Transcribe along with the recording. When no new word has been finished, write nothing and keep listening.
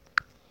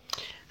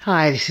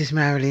Hi, this is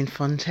Marilyn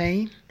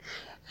Fontaine,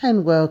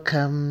 and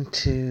welcome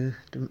to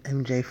the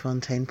MJ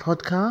Fontaine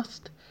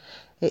podcast.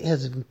 It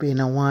has been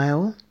a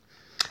while,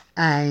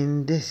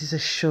 and this is a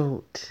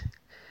short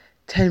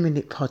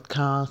 10-minute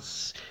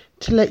podcast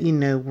to let you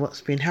know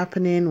what's been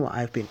happening, what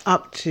I've been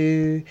up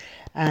to,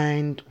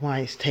 and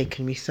why it's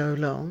taken me so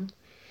long.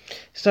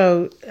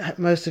 So,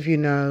 most of you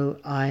know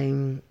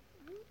I'm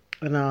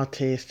an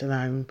artist, and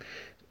I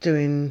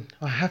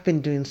have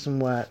been doing some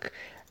work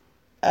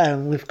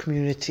with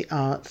community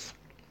arts.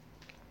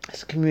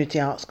 It's a community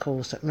arts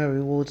course at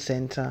Mary Ward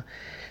Centre.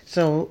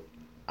 So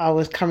I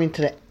was coming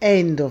to the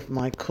end of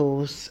my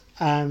course,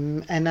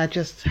 and I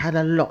just had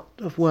a lot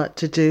of work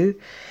to do.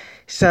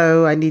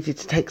 So I needed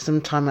to take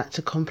some time out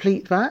to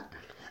complete that.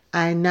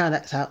 And now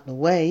that's out the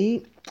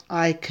way,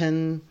 I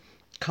can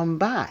come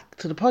back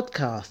to the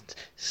podcast.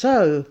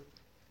 So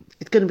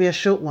it's going to be a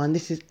short one.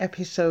 This is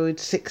episode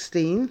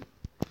 16.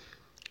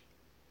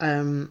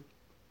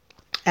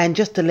 And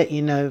just to let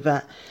you know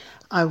that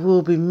I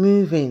will be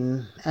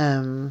moving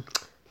the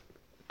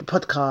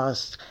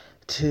podcast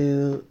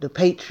to the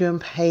Patreon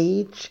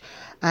page,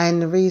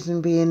 and the reason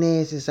being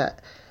is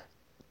that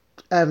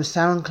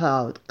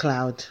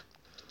SoundCloud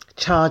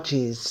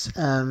charges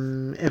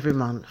every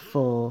month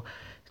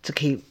to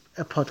keep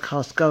a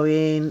podcast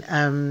going,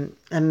 and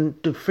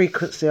the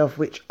frequency of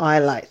which I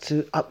like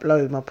to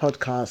upload my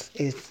podcast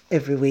is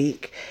every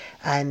week,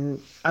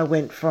 and I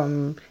went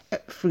from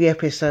 3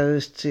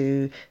 episodes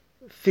to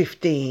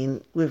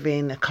 15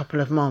 within a couple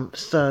of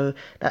months, so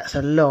that's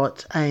a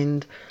lot.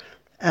 And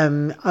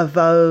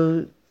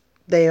although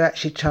they are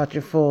actually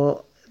charging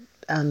for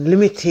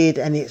unlimited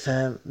and it's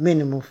a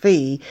minimal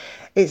fee,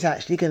 it's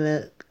actually going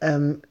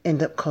to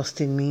end up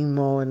costing me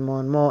more and more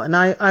and more. And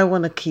I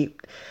want to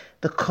keep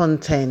the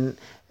content,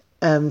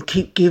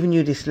 keep giving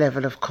you this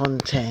level of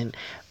content,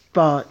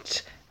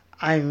 but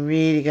I'm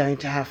really going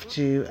to have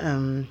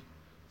to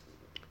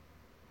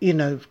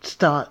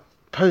start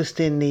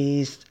posting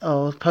these,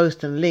 or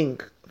post a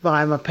link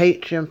via my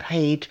Patreon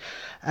page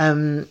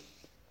to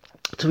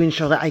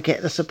ensure that I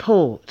get the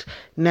support.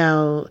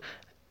 Now,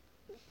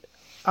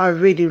 I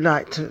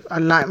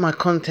like my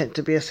content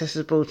to be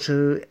accessible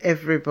to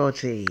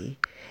everybody,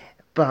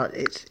 but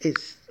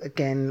it's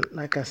again,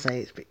 like I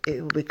say,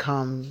 it will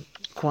become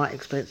quite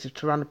expensive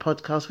to run a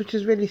podcast, which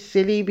is really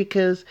silly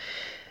because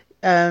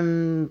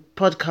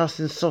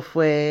podcasting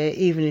software,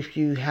 even if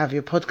you have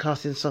your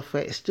podcasting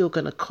software, it's still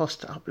going to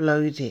cost to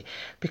upload it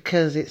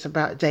because it's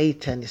about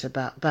data and it's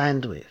about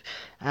bandwidth,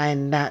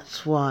 and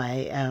that's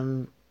why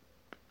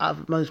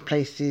most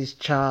places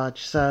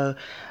charge. So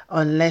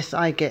unless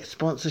I get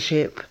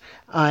sponsorship,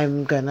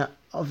 I'm gonna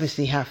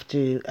obviously have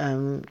to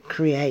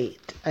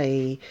create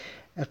a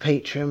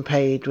Patreon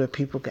page where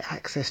people get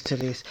access to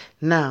this.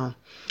 Now,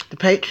 the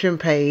Patreon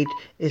page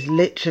is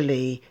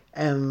literally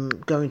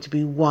going to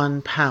be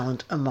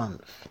 £1 a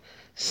month.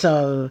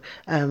 So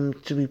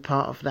to be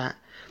part of that,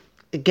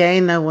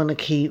 again, I want to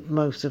keep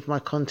most of my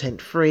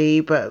content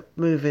free, but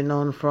moving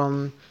on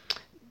from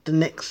the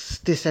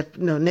next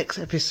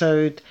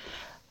episode,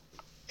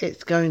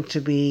 it's going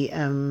to be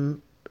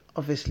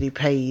obviously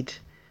paid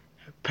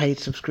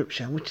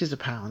subscription, which is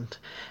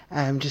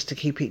 £1, just to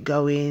keep it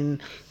going.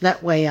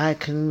 That way I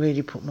can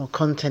really put more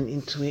content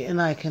into it,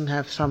 and I can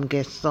have some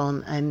guests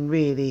on and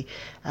really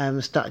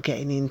start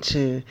getting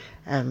into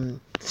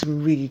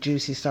some really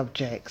juicy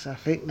subjects. I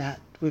think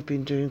that we've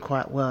been doing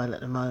quite well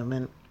at the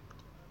moment.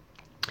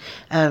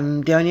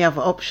 The only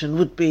other option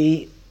would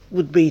be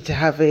to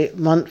have it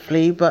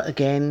monthly, but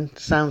again,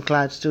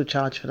 SoundCloud still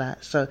charge for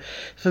that. So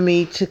for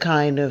me to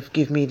kind of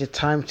give me the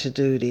time to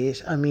do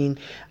this, I mean,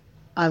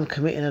 I'm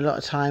committing a lot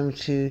of time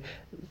to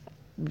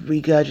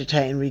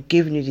regurgitate and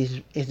giving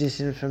you this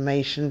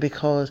information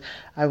because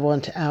I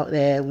want it out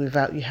there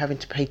without you having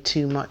to pay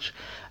too much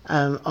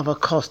of a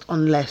cost,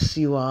 unless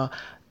you are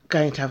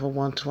going to have a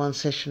one-to-one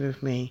session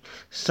with me.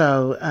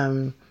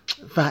 So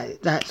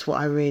that's what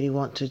I really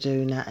want to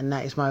do now, and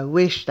that is my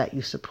wish, that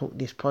you support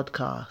this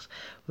podcast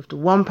with the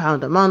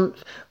 £1 a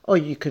month, or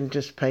you can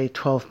just pay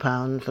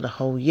 £12 for the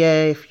whole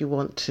year if you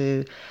want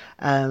to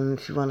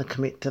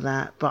commit to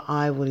that. But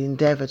I will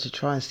endeavour to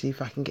try and see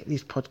if I can get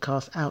these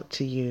podcasts out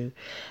to you.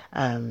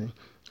 And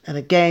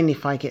again,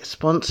 if I get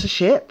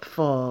sponsorship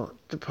for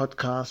the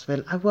podcast,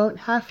 then I won't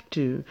have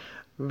to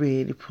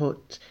really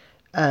put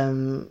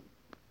a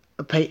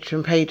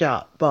Patreon page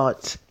up,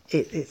 but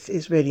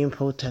it's really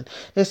important.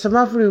 There's some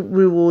other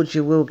rewards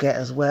you will get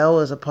as well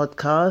as a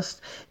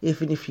podcast.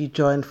 Even if you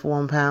join for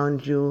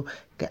 £1, you'll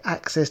get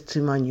access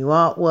to my new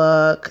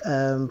artwork,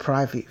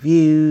 private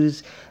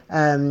views,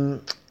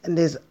 and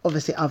there's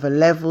obviously other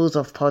levels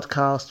of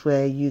podcasts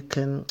where you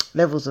can,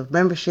 levels of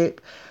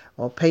membership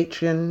or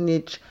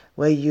patronage,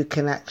 where you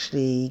can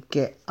actually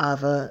get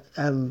other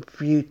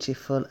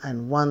beautiful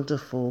and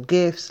wonderful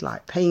gifts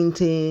like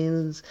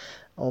paintings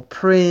or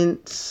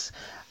prints,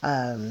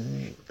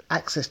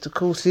 access to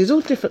courses,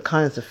 all different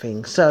kinds of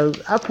things. So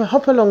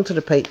hop along to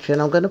the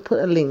Patreon. I'm going to put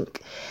a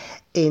link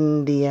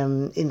in the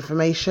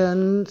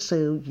information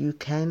so you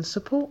can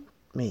support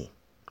me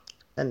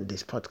and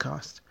this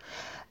podcast.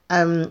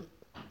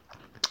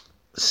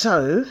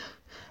 So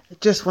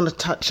just want to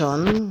touch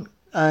on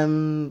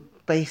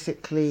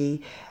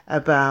basically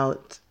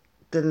about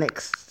the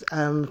next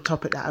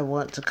topic that I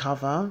want to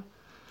cover,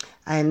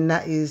 and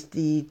that is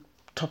the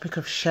topic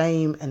of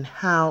shame and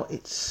how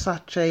it's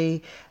such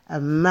a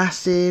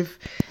massive,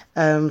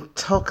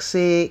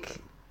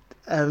 toxic,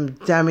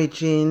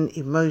 damaging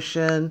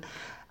emotion,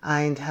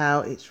 and how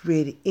it's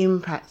really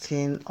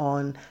impacting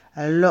on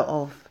a lot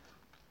of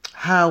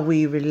how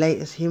we relate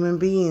as human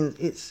beings.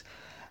 It's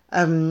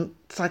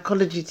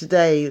psychology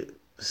today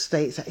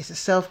states that it's a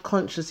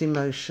self-conscious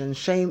emotion.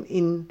 Shame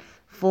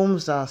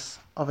informs us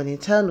of an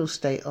internal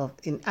state of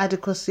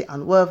inadequacy,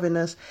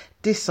 unworthiness,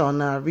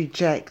 dishonor,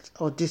 reject,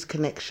 or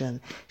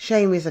disconnection.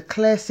 Shame is a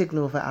clear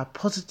signal that our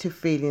positive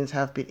feelings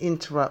have been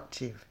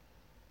interrupted.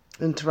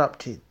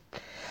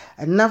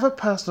 Another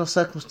personal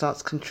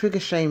circumstance can trigger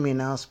shame in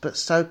us, but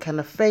so can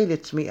a failure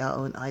to meet our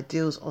own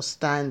ideals or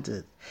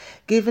standards.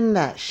 Given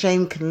that,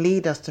 shame can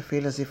lead us to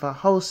feel as if our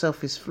whole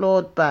self is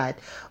flawed, bad,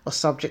 or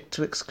subject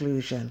to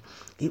exclusion.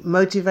 It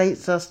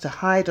motivates us to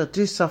hide or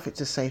do something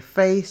to save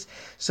face,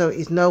 so it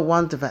is no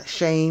wonder that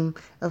shame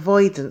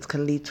avoidance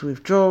can lead to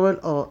withdrawal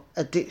or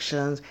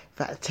addictions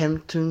that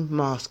attempt to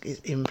mask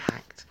its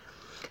impact.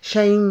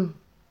 Shame,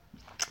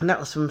 and that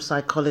was from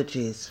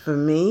psychologists. For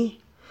me,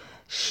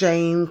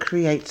 shame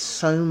creates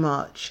so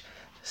much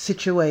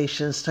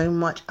situations, so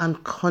much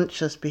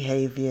unconscious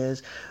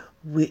behaviors,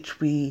 which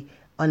we,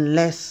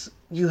 unless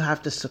you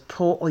have the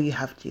support or you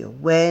have the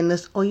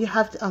awareness or you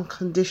have the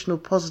unconditional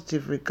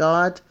positive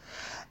regard,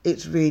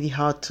 it's really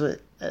hard to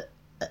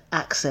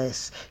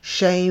access.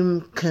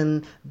 Shame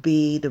can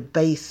be the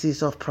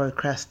basis of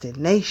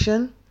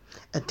procrastination,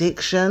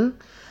 addiction,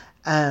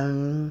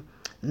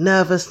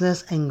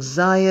 nervousness,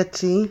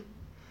 anxiety,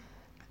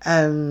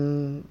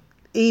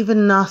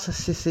 even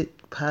narcissistic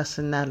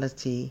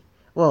personality.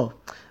 Well,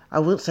 I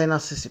wouldn't say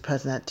narcissistic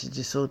personality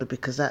disorder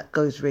because that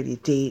goes really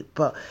deep,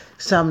 but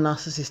some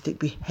narcissistic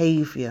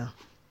behavior,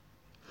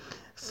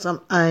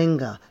 some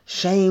anger.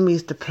 Shame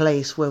is the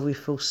place where we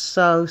feel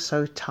so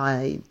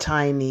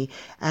tiny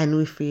and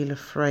we feel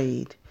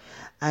afraid.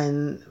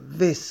 And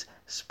this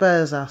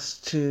spurs us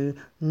to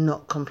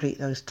not complete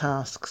those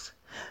tasks,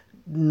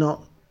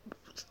 not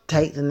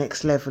take the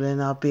next level in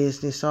our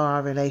business or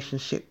our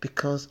relationship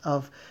because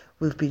of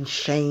we've been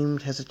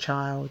shamed as a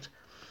child.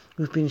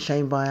 We've been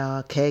shamed by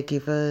our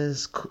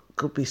caregivers.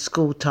 Could be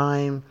school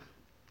time.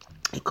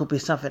 It could be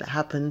something that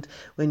happened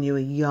when you were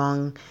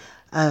young.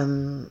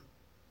 And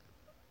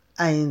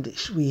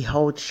we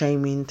hold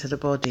shame into the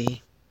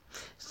body.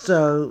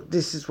 So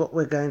this is what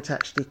we're going to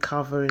actually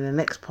cover in the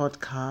next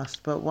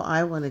podcast. But what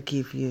I want to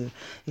give you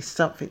is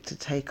something to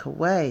take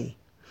away.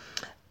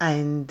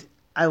 And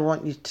I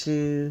want you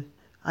to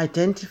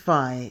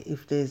identify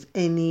if there's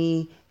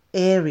any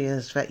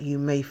areas that you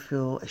may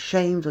feel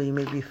ashamed or you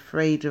may be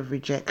afraid of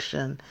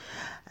rejection.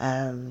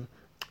 And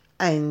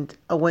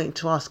I want you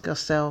to ask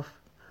yourself,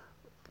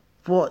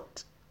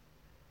 what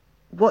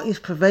is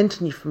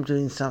preventing you from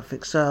doing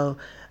something? So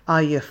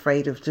are you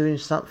afraid of doing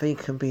something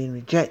and being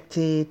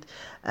rejected?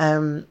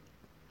 And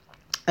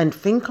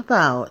think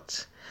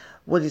about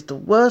what is the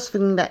worst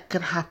thing that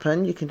could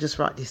happen. You can just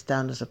write this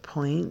down as a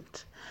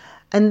point.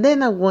 And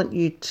then I want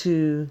you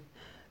to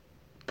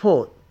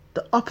put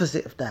the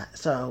opposite of that.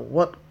 So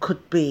what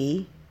could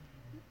be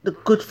the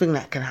good thing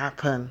that can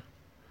happen?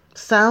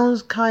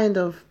 Sounds kind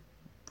of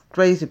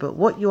crazy, but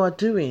what you are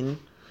doing,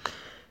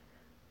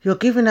 you're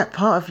giving that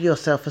part of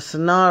yourself a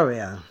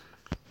scenario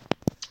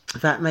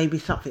that maybe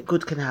something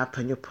good can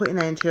happen. You're putting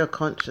that into your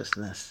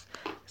consciousness.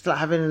 It's like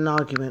having an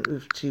argument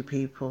with two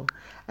people.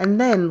 And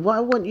then what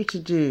I want you to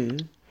do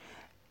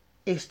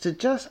is to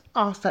just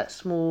ask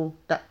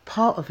that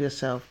part of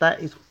yourself that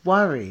is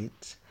worried,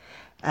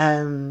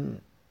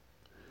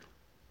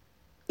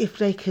 if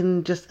they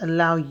can just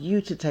allow you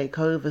to take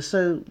over.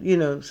 So,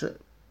 so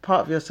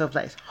part of yourself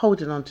that is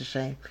holding on to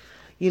shame,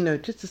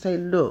 just to say,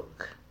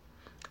 look,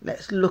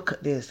 let's look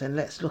at this and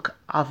let's look at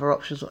other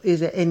options. Or is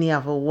there any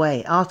other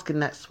way? Asking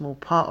that small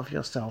part of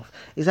yourself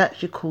is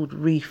actually called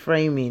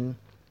reframing.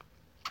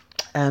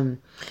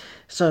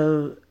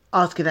 So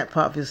asking that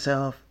part of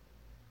yourself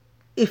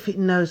if it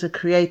knows a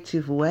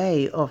creative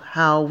way of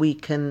how we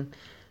can,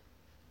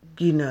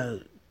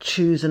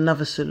 choose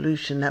another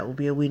solution that will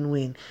be a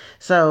win-win.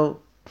 So,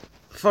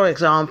 for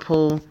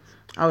example,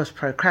 I was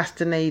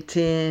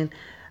procrastinating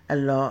a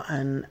lot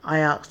and I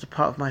asked a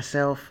part of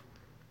myself,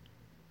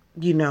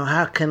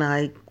 how can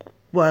I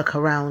work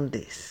around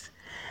this?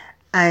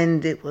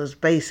 And it was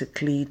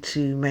basically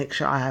to make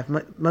sure I have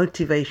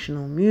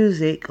motivational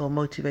music or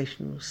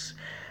motivational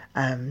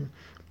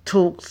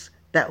talks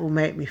that will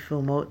make me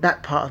feel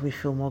that part of me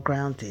feel more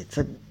grounded.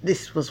 So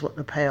this was what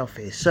the payoff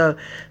is. So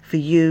for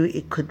you,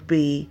 it could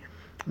be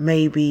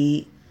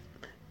maybe,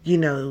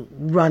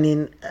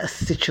 running a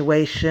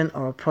situation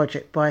or a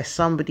project by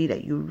somebody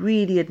that you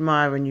really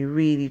admire and you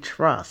really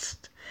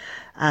trust,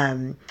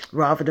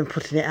 rather than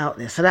putting it out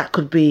there. So that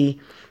could be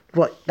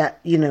what that,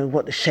 you know,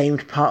 what the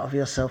shamed part of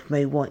yourself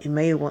may want. You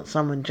may want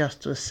someone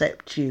just to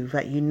accept you,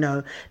 that you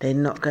know they're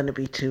not going to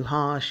be too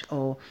harsh,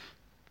 or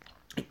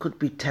it could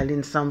be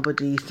telling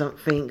somebody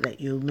something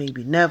that you may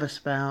be nervous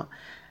about,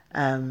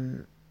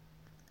 and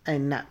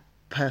that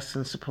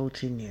person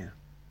supporting you.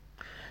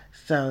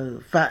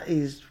 So that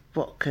is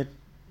what could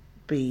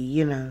be,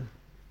 you know,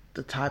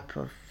 the type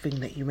of thing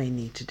that you may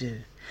need to do.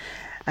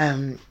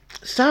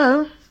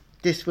 So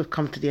this, we've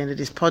come to the end of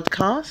this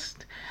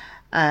podcast.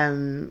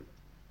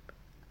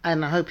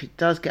 And I hope it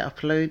does get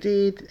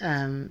uploaded.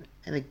 And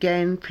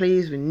again,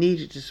 please, we need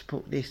you to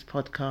support this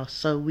podcast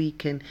so we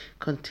can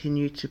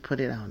continue to put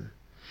it on.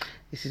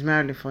 This is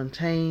Marilyn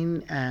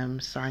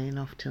Fontaine, signing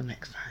off till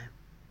next time.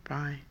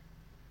 Bye.